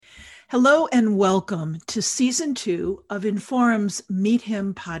Hello and welcome to season 2 of Inforum's Meet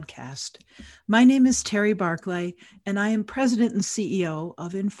Him podcast. My name is Terry Barclay, and I am president and CEO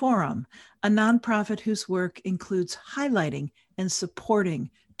of Inforum, a nonprofit whose work includes highlighting and supporting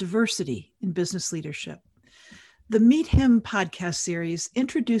diversity in business leadership. The Meet Him podcast series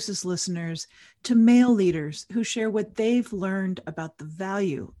introduces listeners to male leaders who share what they've learned about the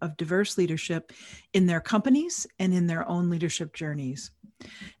value of diverse leadership in their companies and in their own leadership journeys.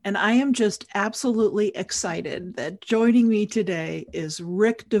 And I am just absolutely excited that joining me today is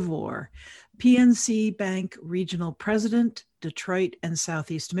Rick DeVore, PNC Bank Regional President, Detroit and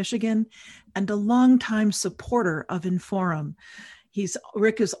Southeast Michigan, and a longtime supporter of Inforum.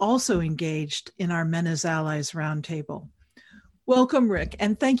 Rick is also engaged in our Men as Allies Roundtable. Welcome, Rick,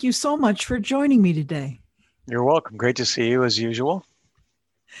 and thank you so much for joining me today. You're welcome. Great to see you as usual.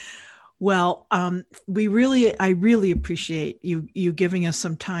 Well, I really appreciate you giving us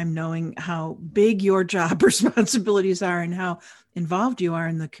some time, knowing how big your job responsibilities are and how involved you are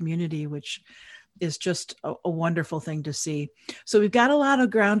in the community, which is just a wonderful thing to see. So we've got a lot of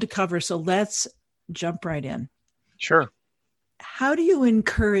ground to cover, so let's jump right in. Sure. How do you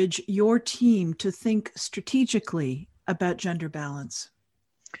encourage your team to think strategically about gender balance?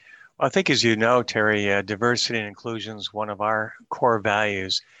 Well, I think, as you know, Terry, diversity and inclusion is one of our core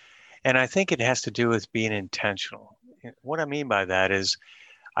values. And I think it has to do with being intentional. What I mean by that is,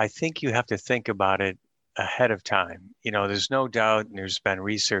 I think you have to think about it ahead of time. There's no doubt, and there's been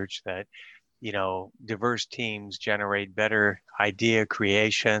research that, diverse teams generate better idea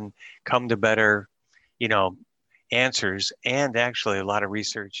creation, come to better, answers. And actually a lot of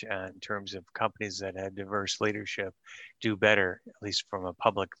research in terms of companies that have diverse leadership do better, at least from a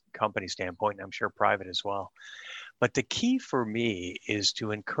public company standpoint, and I'm sure private as well. But the key for me is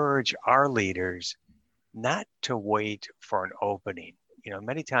to encourage our leaders not to wait for an opening.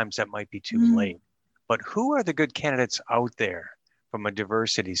 Many times that might be too late, but who are the good candidates out there from a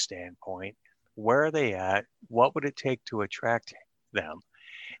diversity standpoint? Where are they at? What would it take to attract them?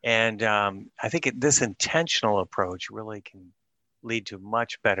 And I think this intentional approach really can lead to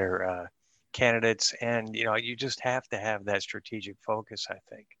much better candidates. And, you just have to have that strategic focus, I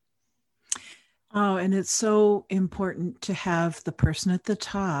think. Oh, and it's so important to have the person at the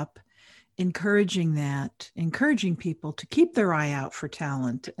top encouraging people to keep their eye out for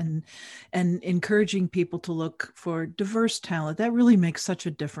talent and encouraging people to look for diverse talent. That really makes such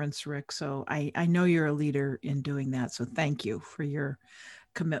a difference, Rick. So I know you're a leader in doing that. So thank you for your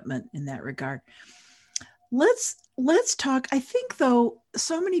commitment in that regard. Let's talk. I think, though,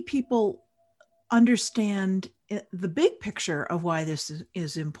 so many people understand the big picture of why this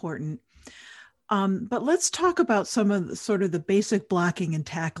is important. But let's talk about some of the basic blocking and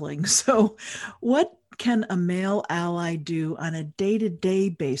tackling. So what can a male ally do on a day-to-day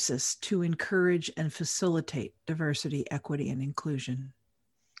basis to encourage and facilitate diversity, equity, and inclusion?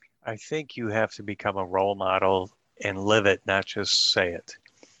 I think you have to become a role model and live it, not just say it.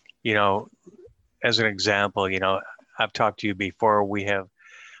 As an example, I've talked to you before, we have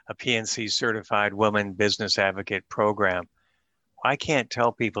a PNC certified women business advocate program. I can't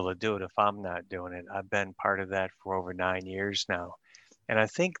tell people to do it if I'm not doing it. I've been part of that for over 9 years now. And I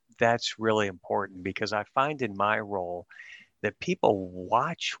think that's really important because I find in my role that people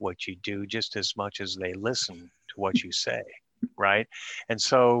watch what you do just as much as they listen to what you say, right? And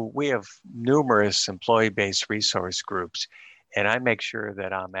so we have numerous employee-based resource groups, and I make sure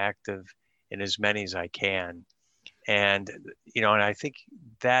that I'm active in as many as I can. And, and I think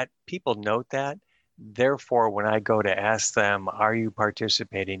that people note that. Therefore, when I go to ask them, are you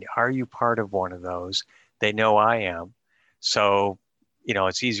participating? Are you part of one of those? They know I am. So,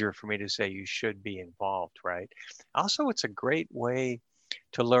 it's easier for me to say you should be involved, right? Also, it's a great way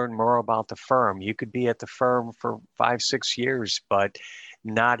to learn more about the firm. You could be at the firm for 5-6 years, but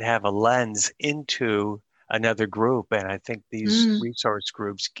not have a lens into another group. And I think these resource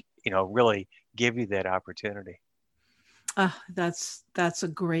groups, really give you that opportunity. That's a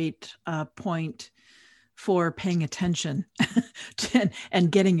great point for paying attention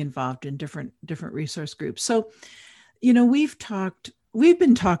and getting involved in different resource groups. So, we've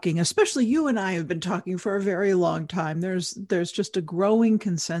been talking, especially you and I have been talking for a very long time. There's just a growing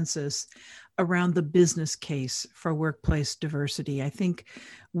consensus around the business case for workplace diversity. I think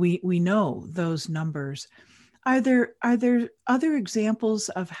we know those numbers. Are there other examples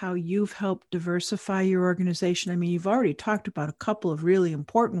of how you've helped diversify your organization? I mean, you've already talked about a couple of really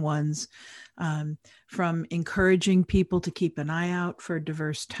important ones, from encouraging people to keep an eye out for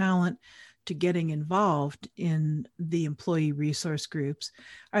diverse talent to getting involved in the employee resource groups.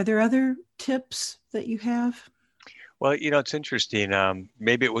 Are there other tips that you have? Well, it's interesting.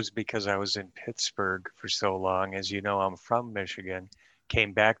 Maybe it was because I was in Pittsburgh for so long. As you know, I'm from Michigan,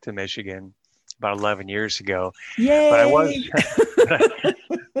 came back to Michigan about 11 years ago. But I was,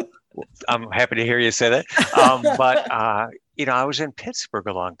 Yay! I'm happy to hear you say that. I was in Pittsburgh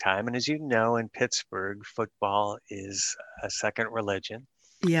a long time. And as you know, in Pittsburgh, football is a second religion.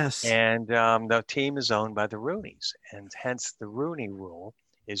 Yes. And the team is owned by the Rooneys. And hence the Rooney rule,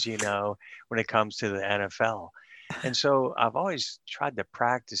 as you know, when it comes to the NFL. And so I've always tried to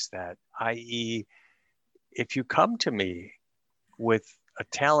practice that, i.e., if you come to me with a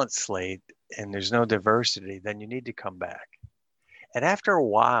talent slate and there's no diversity, then you need to come back. And after a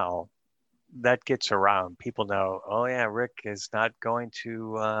while, that gets around. People know, oh, yeah, Rick is not going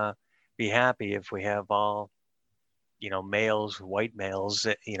to be happy if we have all, males, white males,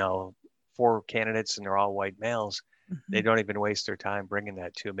 4 candidates and they're all white males. Mm-hmm. They don't even waste their time bringing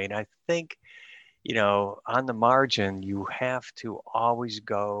that to me. And I think on the margin, you have to always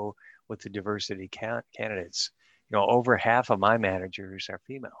go with the diversity candidates. Over half of my managers are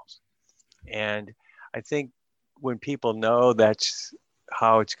females. And I think when people know that's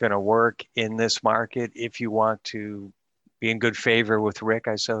how it's going to work in this market, if you want to be in good favor with Rick,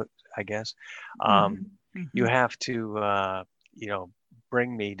 I guess, you have to,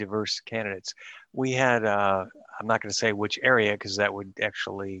 bring me diverse candidates. We had, I'm not going to say which area because that would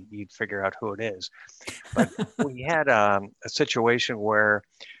actually, you'd figure out who it is. But we had a situation where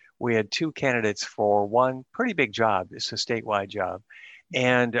we had 2 candidates for one pretty big job. It's a statewide job.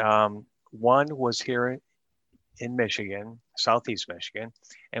 And one was here in Michigan, Southeast Michigan,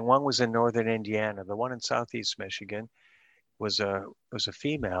 and one was in Northern Indiana. The one in Southeast Michigan was a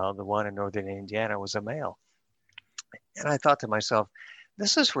female. The one in Northern Indiana was a male. And I thought to myself,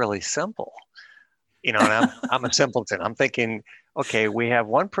 this is really simple. And I'm a simpleton. I'm thinking, okay, we have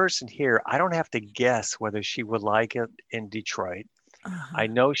one person here. I don't have to guess whether she would like it in Detroit. I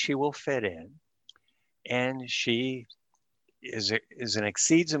know she will fit in, and she is an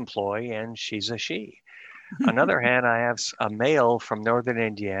Exceeds employee, and she's a she. On the other hand, I have a male from Northern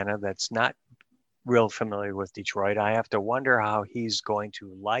Indiana that's not real familiar with Detroit. I have to wonder how he's going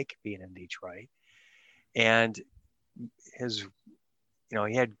to like being in Detroit. And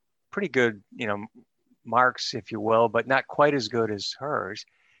he had pretty good, marks, if you will, but not quite as good as hers.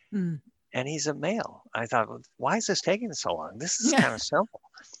 And he's a male. I thought, well, why is this taking so long? This is kind of simple.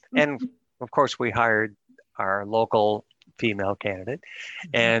 And of course, we hired our local female candidate,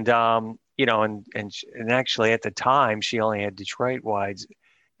 and and actually at the time she only had Detroit-wide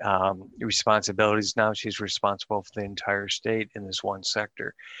responsibilities. Now she's responsible for the entire state in this one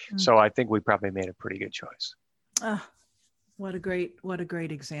sector. So I think we probably made a pretty good choice. What a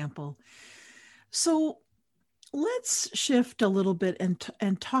great example. So let's shift a little bit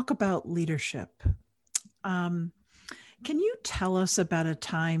and talk about leadership. Can you tell us about a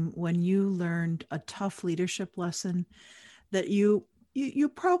time when you learned a tough leadership lesson that you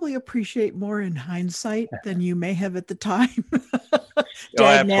probably appreciate more in hindsight than you may have at the time?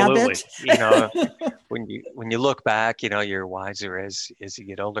 Absolutely. When you look back, you're wiser as you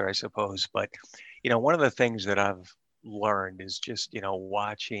get older, I suppose. But one of the things that I've learned is just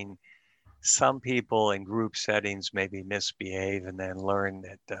watching some people in group settings maybe misbehave and then learn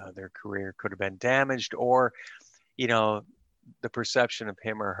that their career could have been damaged, or the perception of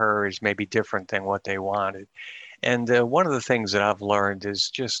him or her is maybe different than what they wanted. And one of the things that I've learned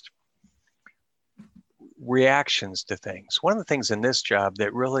is just reactions to things. One of the things in this job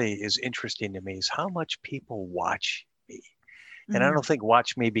that really is interesting to me is how much people watch me. And I don't think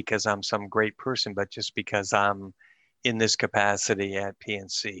watch me because I'm some great person, but just because I'm in this capacity at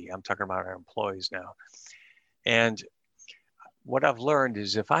PNC. I'm talking about our employees now. And what I've learned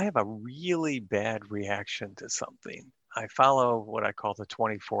is if I have a really bad reaction to something, I follow what I call the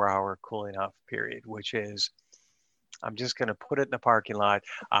 24-hour cooling off period, which is I'm just going to put it in the parking lot.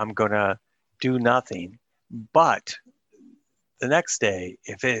 I'm going to do nothing. But the next day,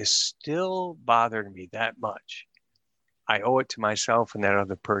 if it is still bothering me that much, I owe it to myself and that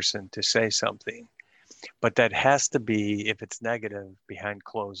other person to say something. But that has to be, if it's negative, behind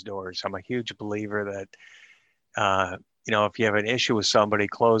closed doors. I'm a huge believer that, if you have an issue with somebody,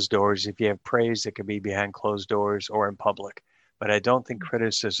 closed doors. If you have praise, it can be behind closed doors or in public. But I don't think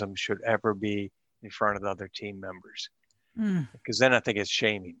criticism should ever be in front of the other team members, because then I think it's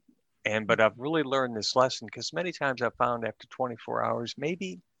shaming. But I've really learned this lesson because many times I've found after 24 hours,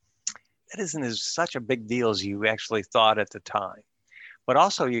 maybe that isn't such a big deal as you actually thought at the time. But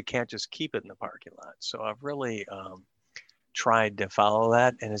also you can't just keep it in the parking lot. So I've really tried to follow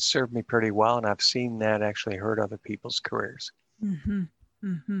that, and it's served me pretty well. And I've seen that actually hurt other people's careers.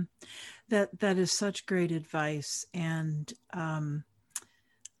 That is such great advice. And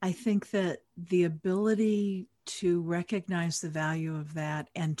I think that the ability to recognize the value of that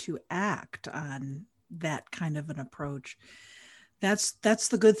and to act on that kind of an approach, that's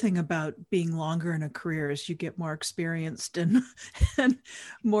the good thing about being longer in a career, is you get more experienced and and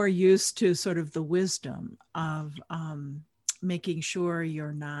more used to sort of the wisdom of making sure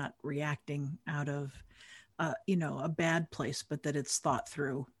you're not reacting out of a bad place, but that it's thought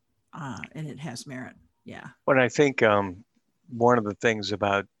through and it has merit. Yeah. But I think one of the things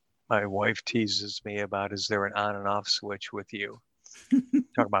about my wife teases me about is there an on and off switch with you?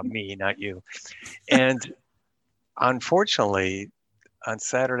 Talk about me, not you. And unfortunately, on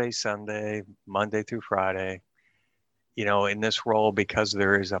Saturday, Sunday, Monday through Friday, in this role, because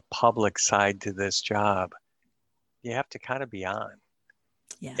there is a public side to this job, you have to kind of be on.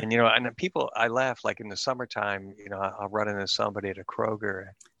 Yeah. And, and people, I laugh, like in the summertime, I'll run into somebody at a Kroger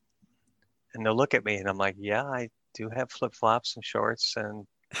and they'll look at me and I'm like, yeah, I do have flip-flops and shorts, and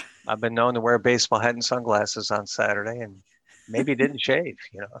I've been known to wear a baseball hat and sunglasses on Saturday, and maybe didn't shave,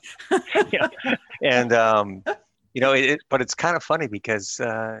 and, but it's kind of funny because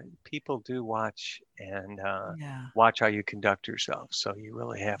people do watch and watch how you conduct yourself. So you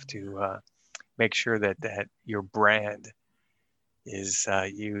really have to make sure that your brand is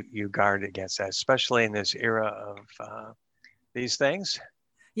you guard against that, especially in this era of these things.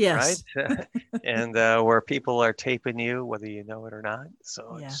 Yes. Right. And where people are taping you, whether you know it or not.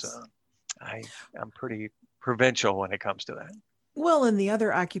 So yes. I'm pretty provincial when it comes to that. Well, and the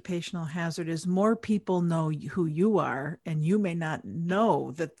other occupational hazard is more people know who you are, and you may not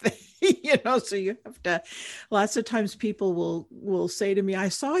know that they, so you have to, lots of times people will say to me, I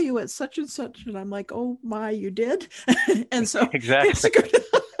saw you at such and such. And I'm like, oh my, you did? And so exactly.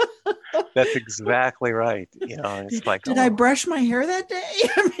 That's exactly right. It's like, did I brush my hair that day?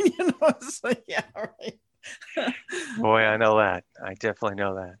 I mean, it's like, yeah, right. Boy, I know that. I definitely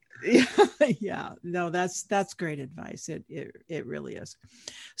know that. Yeah. No, that's great advice. It really is.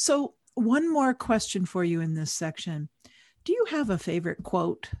 So one more question for you in this section. Do you have a favorite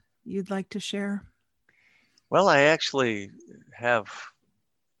quote you'd like to share? Well, I actually have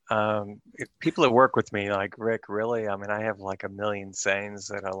people that work with me, like Rick, really, I mean, I have like a million sayings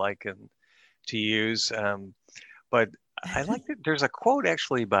that I like to use. But I like that there's a quote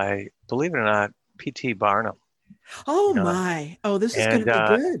actually by, believe it or not, P.T. Barnum. Oh my. Oh, this is going to be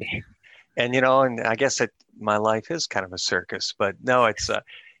good. And, and I guess my life is kind of a circus, but no, it's,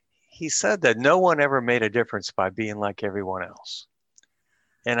 he said that no one ever made a difference by being like everyone else.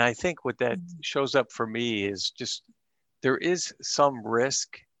 And I think what that shows up for me is just, there is some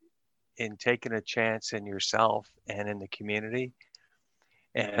risk in taking a chance in yourself and in the community.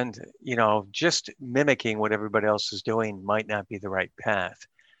 And, just mimicking what everybody else is doing might not be the right path.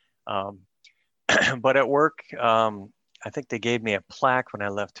 But at work, I think they gave me a plaque when I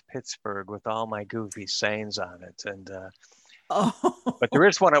left Pittsburgh with all my goofy sayings on it. And but there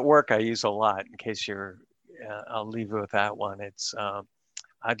is one at work I use a lot. In case I'll leave you with that one. It's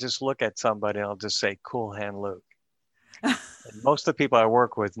I just look at somebody and I'll just say, "Cool hand, Luke." And most of the people I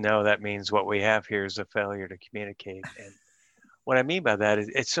work with know that means what we have here is a failure to communicate. And what I mean by that is,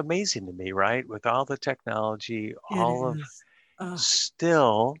 it's amazing to me, right? With all the technology,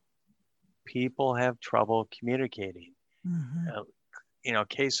 still people have trouble communicating. Mm-hmm.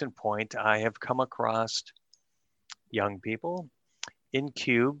 Case in point, I have come across young people in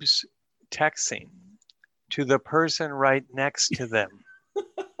cubes texting to the person right next to them.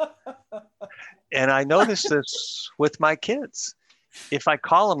 And I noticed this with my kids. If I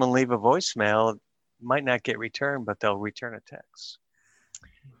call them and leave a voicemail, it might not get returned, but they'll return a text.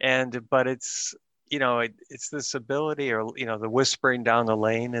 But it's, it's this ability, or, the whispering down the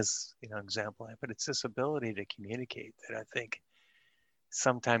lane is, an example, but it's this ability to communicate that I think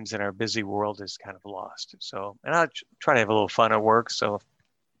sometimes in our busy world is kind of lost. So, and I try to have a little fun at work. So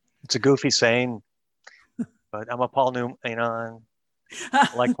it's a goofy saying, but I'm a Paul Newman, I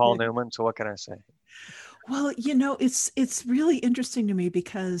like Paul Newman. So what can I say? Well, it's really interesting to me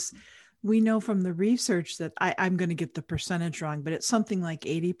because we know from the research that I'm going to get the percentage wrong, but it's something like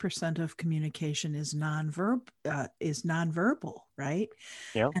 80% of communication is nonverbal, right?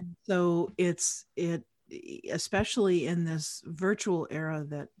 Yeah. And so especially in this virtual era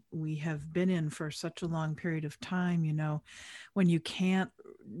that we have been in for such a long period of time, when you can't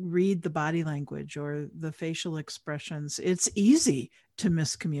read the body language or the facial expressions, it's easy to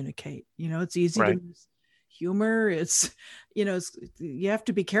miscommunicate. It's easy to miss humor. It's, you have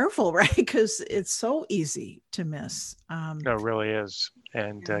to be careful, right? Because it's so easy to miss. No, it really is.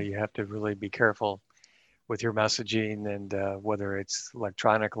 And you have to really be careful with your messaging, and whether it's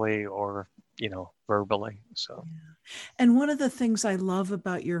electronically or, verbally. So, And one of the things I love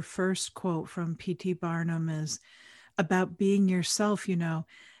about your first quote from P.T. Barnum is about being yourself.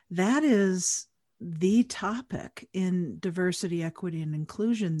 That is the topic in diversity, equity, and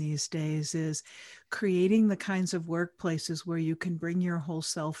inclusion these days, is creating the kinds of workplaces where you can bring your whole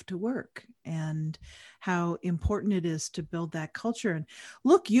self to work, and how important it is to build that culture. And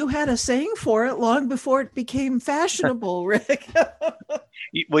look, you had a saying for it long before it became fashionable, Rick.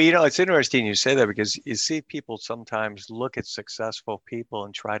 well, it's interesting you say that, because you see people sometimes look at successful people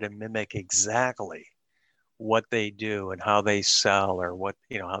and try to mimic exactly what they do and how they sell, or what,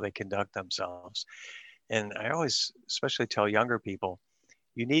 how they conduct themselves. And I always, especially tell younger people,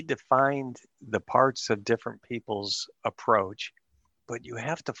 you need to find the parts of different people's approach, but you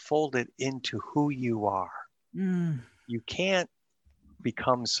have to fold it into who you are. Mm. You can't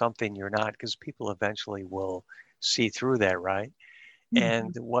become something you're not, because people eventually will see through that, right?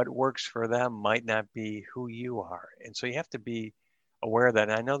 And what works for them might not be who you are. And so you have to be aware of that.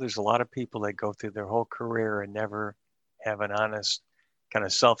 And I know there's a lot of people that go through their whole career and never have an honest kind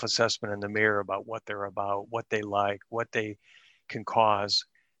of self-assessment in the mirror about what they're about, what they like, what they can cause.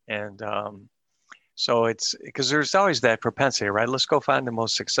 And so it's because there's always that propensity, right? Let's go find the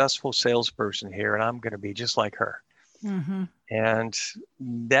most successful salesperson here, and I'm going to be just like her. Mm-hmm. And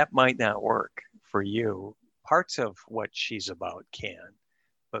that might not work for you. Parts of what she's about can,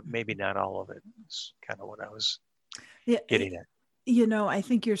 but maybe not all of it. Is kind of what I was getting at. I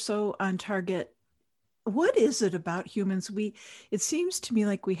think you're so on target. What is it about humans? It seems to me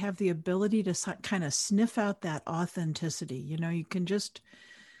like we have the ability to kind of sniff out that authenticity. You can just,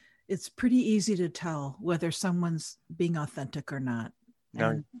 it's pretty easy to tell whether someone's being authentic or not. No,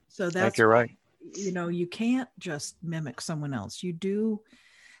 And so I think that's you're why, right. you can't just mimic someone else. You do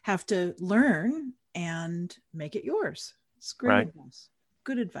have to learn and make it yours. It's great Right. advice.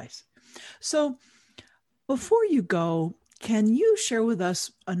 Good advice. So before you go, can you share with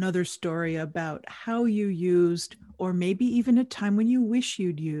us another story about how you used, or maybe even a time when you wish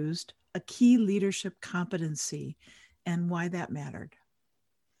you'd used, a key leadership competency and why that mattered?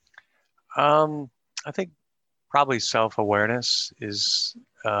 I think probably self-awareness is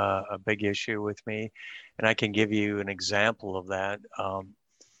a big issue with me, and I can give you an example of that.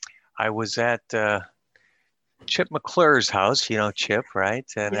 I was at Chip McClure's house, Chip, right?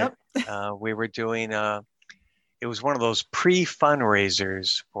 And Yep. we were doing it was one of those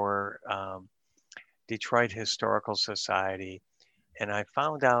pre-fundraisers for Detroit Historical Society. And I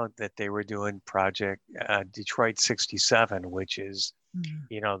found out that they were doing Project Detroit 67, which is,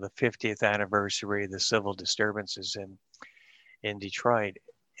 the 50th anniversary of the civil disturbances in Detroit,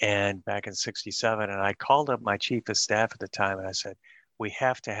 and back in 67. And I called up my chief of staff at the time and I said, we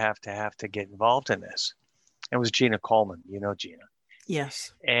have to get involved in this. It was Gina Coleman, Gina.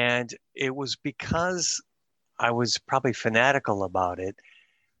 Yes. And it was because I was probably fanatical about it,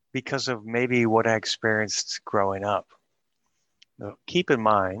 because of maybe what I experienced growing up. Now, keep in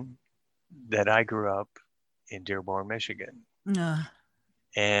mind that I grew up in Dearborn, Michigan.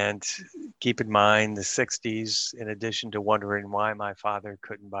 And keep in mind the 60s, in addition to wondering why my father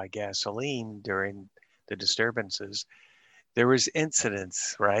couldn't buy gasoline during the disturbances, there was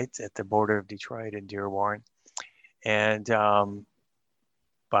incidents, right, at the border of Detroit and Dearborn. And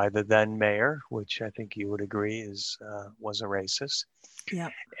by the then mayor, which I think you would agree was a racist. Yeah.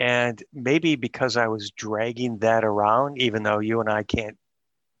 And maybe because I was dragging that around, even though you and I can't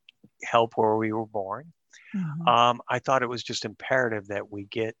help where we were born, I thought it was just imperative that we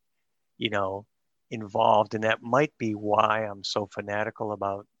get, involved. And that might be why I'm so fanatical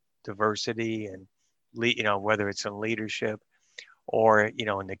about diversity and, whether it's in leadership or,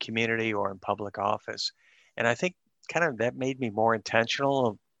 in the community or in public office. And I think kind of that made me more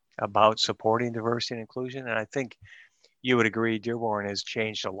intentional about supporting diversity and inclusion. And I think you would agree Dearborn has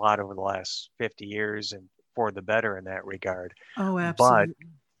changed a lot over the last 50 years and for the better in that regard. Oh, But absolutely.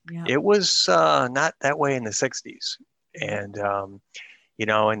 Yeah. it was not that way in the 60s. And,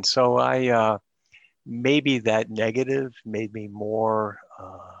 and so I, maybe that negative made me more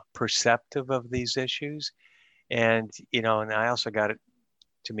perceptive of these issues. And, and I also got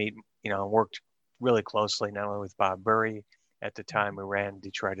to meet, worked really closely, not only with Bob Burry at the time who ran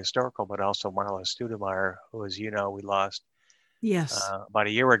Detroit Historical, but also Marla Studemeyer, who, as you know, we lost Yes. about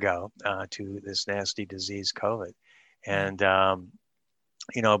a year ago to this nasty disease, COVID. And,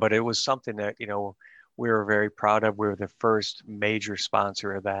 but it was something that, we were very proud of. We were the first major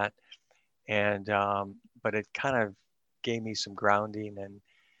sponsor of that. And, but it kind of gave me some grounding and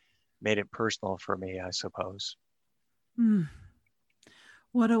made it personal for me, I suppose.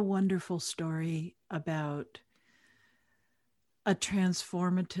 What a wonderful story. about a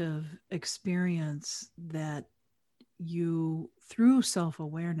transformative experience that you, through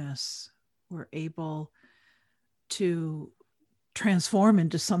self-awareness, were able to transform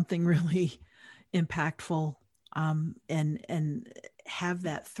into something really impactful, and have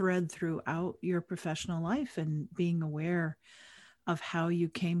that thread throughout your professional life and being aware of how you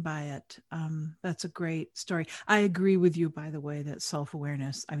came by it. That's a great story. I agree with you, by the way, that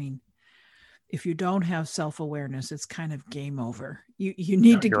self-awareness, I mean, if you don't have self-awareness, it's kind of game over. You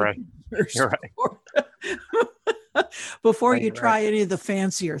need to You're get right. first You're right. before Right, you you're right. try any of the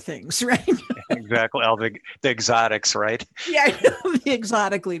fancier things, right? Exactly. All the exotics, right? Yeah, the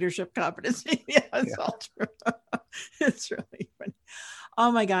exotic leadership competency. Yeah, it's Yeah. all true. It's really funny.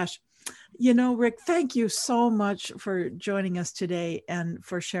 Oh my gosh. You know, Rick, thank you so much for joining us today and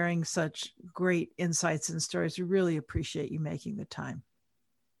for sharing such great insights and stories. We really appreciate you making the time.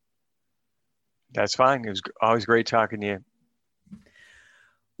 That's fine. It was always great talking to you.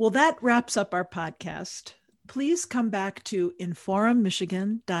 Well, that wraps up our podcast. Please come back to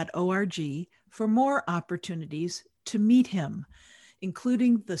inforummichigan.org for more opportunities to meet him,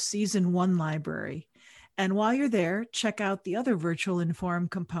 including the Season 1 library. And while you're there, check out the other virtual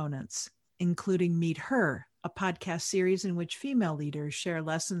Inforum components, including Meet Her, a podcast series in which female leaders share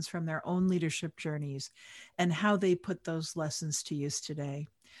lessons from their own leadership journeys and how they put those lessons to use today.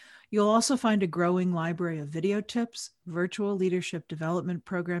 You'll also find a growing library of video tips, virtual leadership development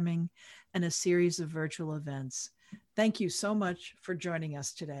programming, and a series of virtual events. Thank you so much for joining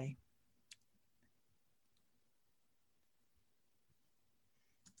us today.